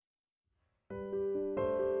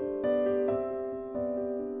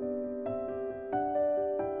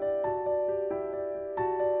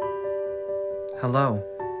Hello,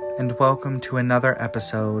 and welcome to another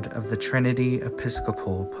episode of the Trinity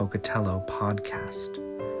Episcopal Pocatello podcast.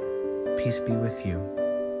 Peace be with you.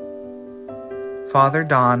 Father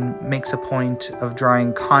Don makes a point of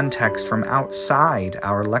drawing context from outside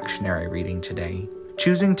our lectionary reading today,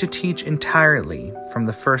 choosing to teach entirely from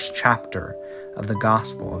the first chapter of the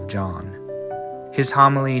Gospel of John. His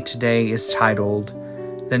homily today is titled,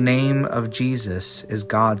 "The Name of Jesus is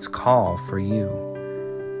God's Call for You."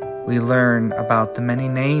 We learn about the many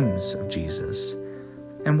names of Jesus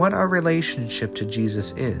and what our relationship to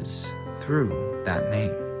Jesus is through that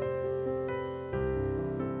name.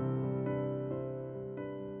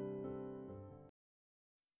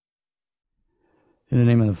 In the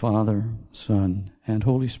name of the Father, Son, and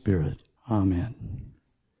Holy Spirit. Amen.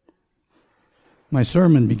 My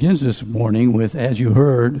sermon begins this morning with, as you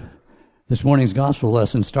heard, this morning's gospel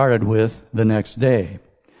lesson started with the next day.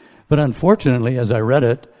 But unfortunately, as I read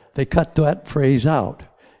it, they cut that phrase out.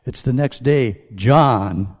 It's the next day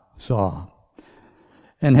John saw.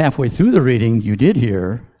 And halfway through the reading, you did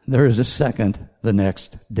hear, there is a second the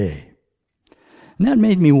next day. And that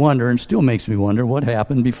made me wonder, and still makes me wonder, what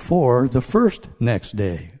happened before the first next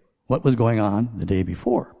day. What was going on the day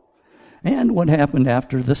before? And what happened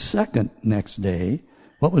after the second next day?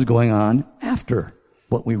 What was going on after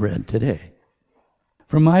what we read today?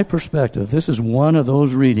 From my perspective, this is one of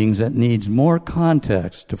those readings that needs more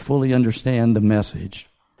context to fully understand the message,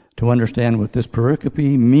 to understand what this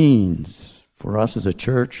pericope means for us as a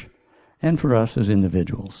church and for us as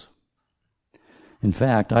individuals. In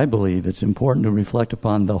fact, I believe it's important to reflect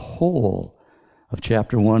upon the whole of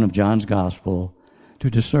chapter 1 of John's Gospel to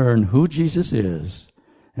discern who Jesus is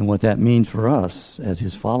and what that means for us as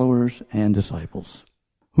his followers and disciples.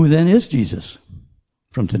 Who then is Jesus?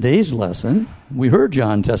 From today's lesson, we heard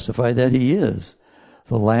John testify that he is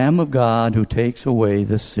the Lamb of God who takes away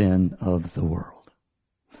the sin of the world.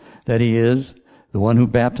 That he is the one who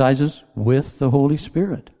baptizes with the Holy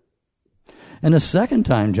Spirit. And a second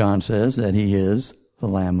time John says that he is the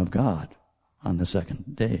Lamb of God on the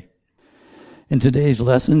second day. In today's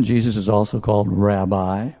lesson, Jesus is also called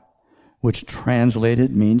Rabbi, which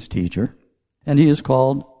translated means teacher, and he is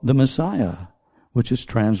called the Messiah, which is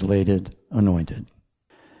translated anointed.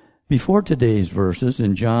 Before today's verses,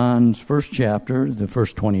 in John's first chapter, the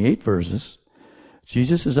first 28 verses,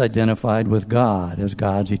 Jesus is identified with God as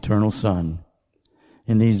God's eternal Son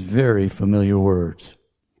in these very familiar words.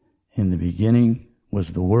 In the beginning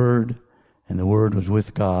was the Word, and the Word was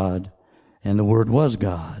with God, and the Word was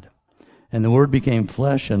God. And the Word became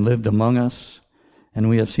flesh and lived among us, and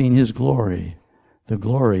we have seen his glory, the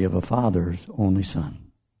glory of a Father's only Son.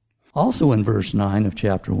 Also in verse 9 of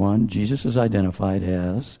chapter 1, Jesus is identified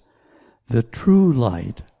as the true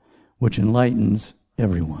light which enlightens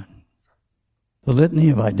everyone. The litany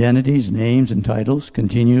of identities, names, and titles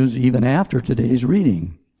continues even after today's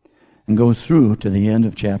reading and goes through to the end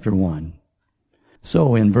of chapter 1.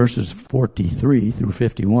 So in verses 43 through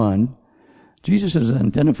 51, Jesus is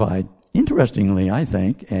identified, interestingly, I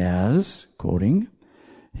think, as, quoting,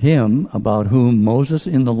 him about whom Moses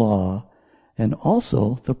in the law and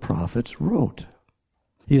also the prophets wrote.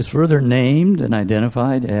 He is further named and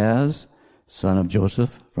identified as Son of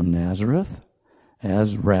Joseph from Nazareth,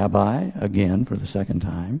 as Rabbi, again for the second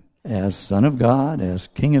time, as Son of God, as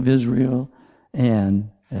King of Israel, and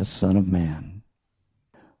as Son of Man.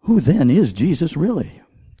 Who then is Jesus really?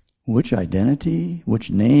 Which identity,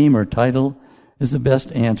 which name or title is the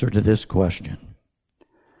best answer to this question?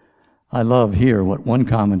 I love here what one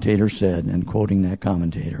commentator said, and quoting that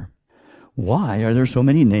commentator, "Why are there so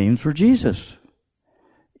many names for Jesus?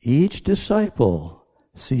 Each disciple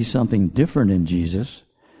sees something different in Jesus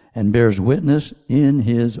and bears witness in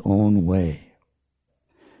his own way.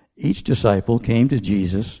 Each disciple came to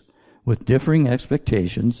Jesus with differing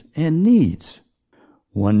expectations and needs.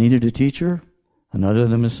 One needed a teacher, another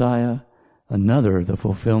the Messiah, another the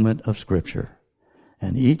fulfillment of Scripture,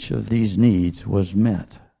 and each of these needs was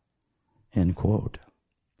met." End quote.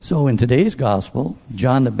 So in today's gospel,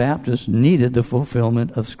 John the Baptist needed the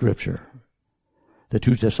fulfillment of Scripture. The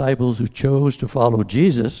two disciples who chose to follow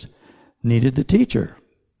Jesus needed the teacher,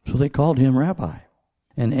 so they called him Rabbi.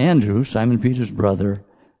 And Andrew, Simon Peter's brother,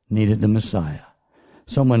 needed the Messiah,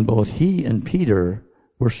 someone both he and Peter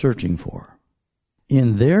were searching for.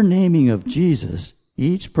 In their naming of Jesus,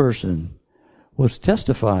 each person was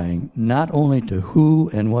testifying not only to who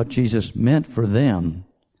and what Jesus meant for them,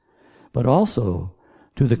 but also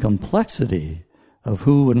to the complexity of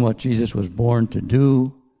who and what Jesus was born to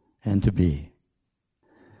do and to be.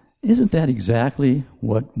 Isn't that exactly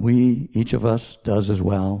what each of us does as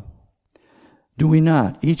well? Do we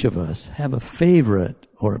not, each of us, have a favorite,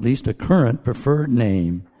 or at least a current preferred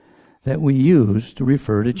name that we use to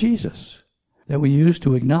refer to Jesus? That we use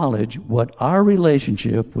to acknowledge what our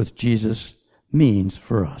relationship with Jesus means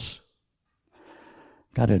for us?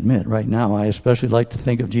 Got to admit, right now, I especially like to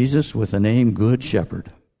think of Jesus with the name Good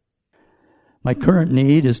Shepherd. My current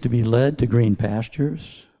need is to be led to green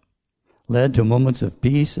pastures, led to moments of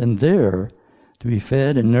peace, and there to be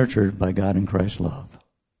fed and nurtured by God and Christ's love.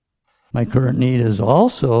 My current need is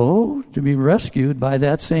also to be rescued by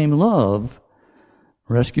that same love,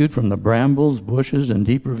 rescued from the brambles, bushes, and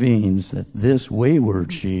deep ravines that this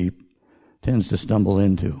wayward sheep tends to stumble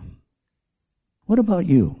into. What about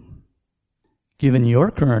you? Given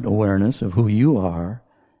your current awareness of who you are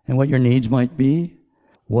and what your needs might be,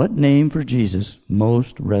 what name for Jesus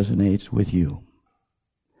most resonates with you?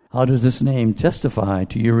 How does this name testify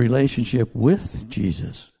to your relationship with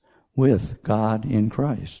Jesus, with God in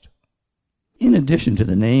Christ? In addition to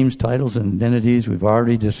the names, titles, and identities we've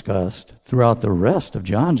already discussed throughout the rest of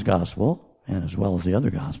John's Gospel, and as well as the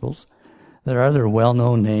other Gospels, there are other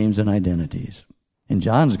well-known names and identities. In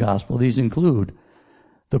John's Gospel, these include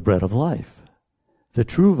the bread of life, the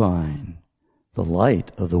true vine, the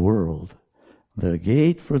light of the world, the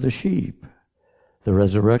gate for the sheep, the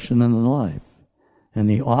resurrection and the life, and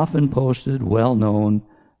the often posted, well-known,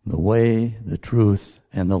 the way, the truth,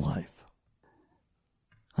 and the life.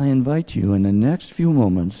 I invite you in the next few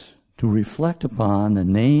moments to reflect upon the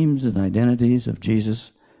names and identities of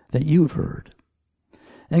Jesus that you've heard,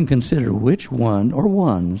 and consider which one or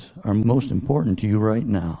ones are most important to you right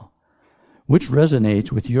now, which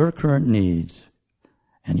resonates with your current needs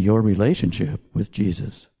and your relationship with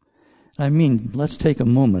Jesus. I mean, let's take a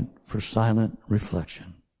moment for silent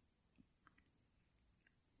reflection.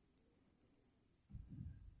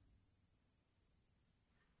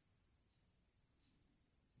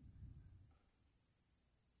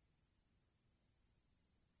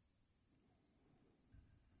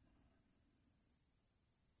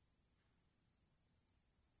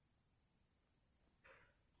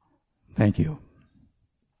 Thank you.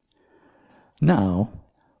 Now,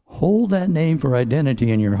 hold that name for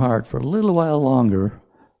identity in your heart for a little while longer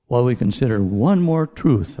while we consider one more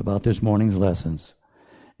truth about this morning's lessons.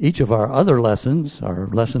 Each of our other lessons, our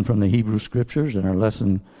lesson from the Hebrew Scriptures and our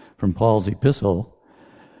lesson from Paul's epistle,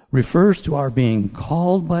 refers to our being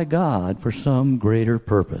called by God for some greater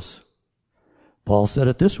purpose. Paul said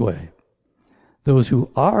it this way: those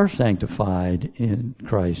who are sanctified in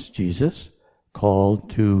Christ Jesus, called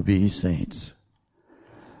to be saints.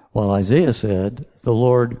 While Isaiah said, the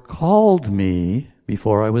Lord called me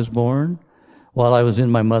before I was born. While I was in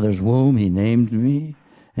my mother's womb, he named me.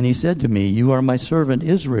 And he said to me, you are my servant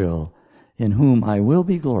Israel, in whom I will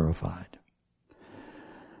be glorified.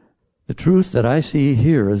 The truth that I see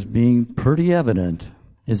here as being pretty evident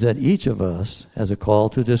is that each of us has a call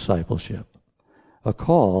to discipleship, a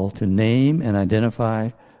call to name and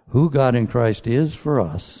identify who God in Christ is for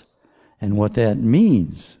us and what that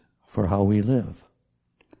means for how we live.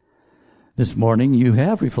 This morning, you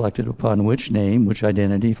have reflected upon which name, which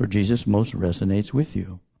identity for Jesus most resonates with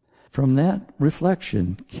you. From that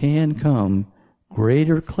reflection can come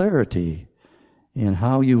greater clarity in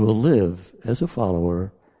how you will live as a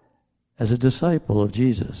follower, as a disciple of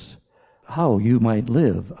Jesus, how you might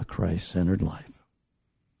live a Christ-centered life.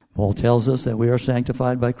 Paul tells us that we are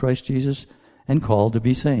sanctified by Christ Jesus and called to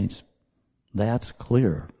be saints. That's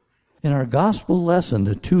clear. In our gospel lesson,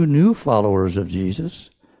 the two new followers of Jesus,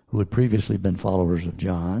 who had previously been followers of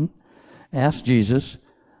John, asked Jesus,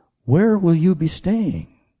 where will you be staying?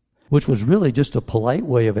 Which was really just a polite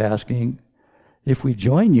way of asking, if we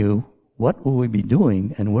join you, what will we be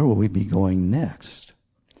doing and where will we be going next?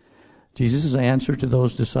 Jesus' answer to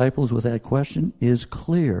those disciples with that question is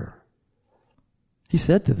clear. He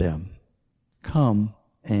said to them, come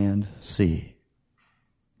and see.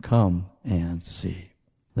 Come and see.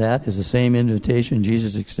 That is the same invitation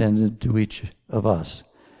Jesus extended to each of us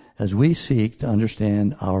as we seek to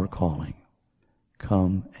understand our calling.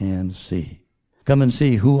 Come and see. Come and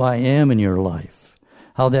see who I am in your life,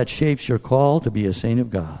 how that shapes your call to be a saint of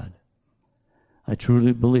God. I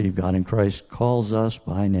truly believe God in Christ calls us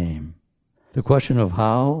by name. The question of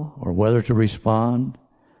how or whether to respond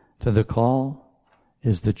to the call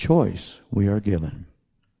is the choice we are given.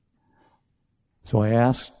 So I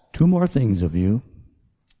ask two more things of you.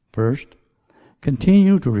 First,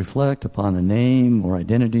 continue to reflect upon the name or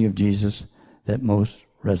identity of Jesus that most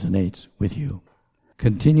resonates with you.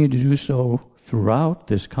 Continue to do so throughout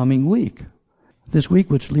this coming week, this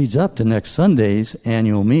week which leads up to next Sunday's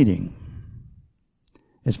annual meeting.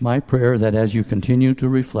 It's my prayer that as you continue to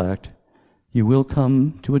reflect, you will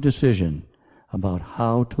come to a decision about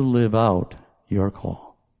how to live out your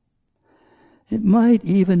call. It might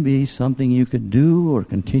even be something you could do or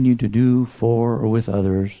continue to do for or with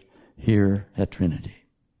others here at Trinity.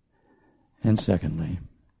 And secondly,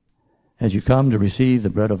 as you come to receive the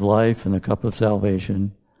bread of life and the cup of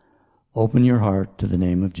salvation, open your heart to the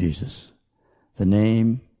name of Jesus, the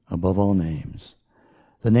name above all names,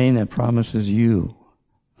 the name that promises you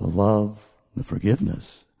the love, the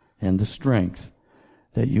forgiveness, and the strength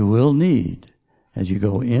that you will need as you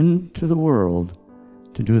go into the world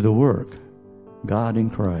to do the work God in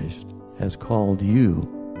Christ has called you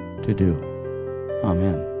to do.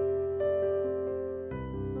 Amen.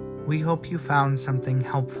 We hope you found something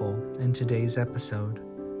helpful in today's episode.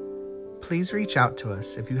 Please reach out to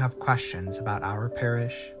us if you have questions about our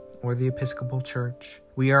parish or the Episcopal Church.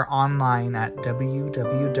 We are online at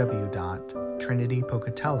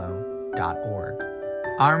www.trinitypocatello.org.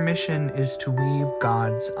 Our mission is to weave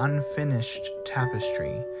God's unfinished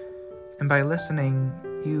tapestry, and by listening,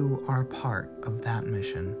 you are a part of that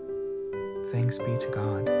mission. Thanks be to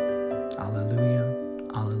God.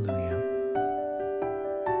 Alleluia, alleluia.